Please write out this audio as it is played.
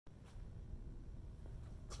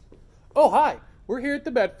Oh, hi. We're here at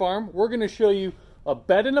the Bed Farm. We're going to show you a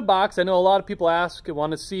bed in a box. I know a lot of people ask and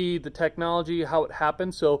want to see the technology, how it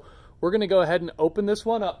happens. So we're going to go ahead and open this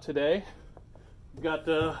one up today. We've got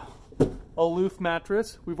the Aloof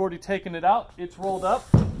mattress. We've already taken it out. It's rolled up.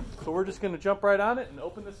 So we're just going to jump right on it and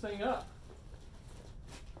open this thing up.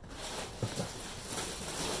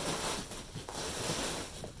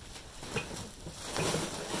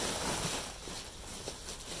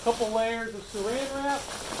 Couple layers of saran wrap.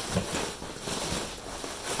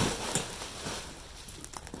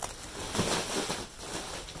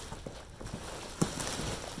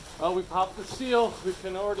 Oh, we popped the seal. We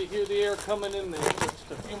can already hear the air coming in there.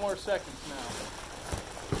 Just a few more seconds now.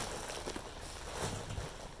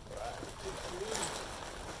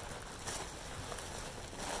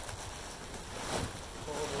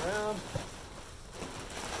 Pull it around.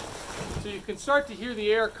 So you can start to hear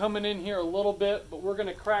the air coming in here a little bit, but we're going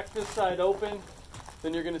to crack this side open.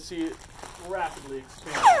 Then you're going to see it rapidly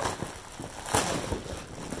expand.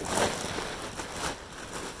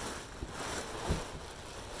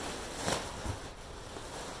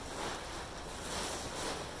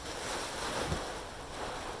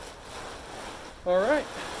 All right,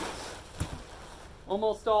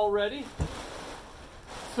 almost all ready.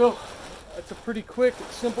 So it's a pretty quick,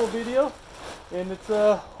 simple video, and it's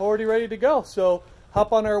already ready to go. So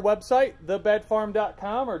hop on our website,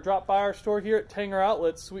 thebedfarm.com, or drop by our store here at Tanger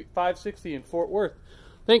Outlets, Suite 560 in Fort Worth.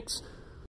 Thanks.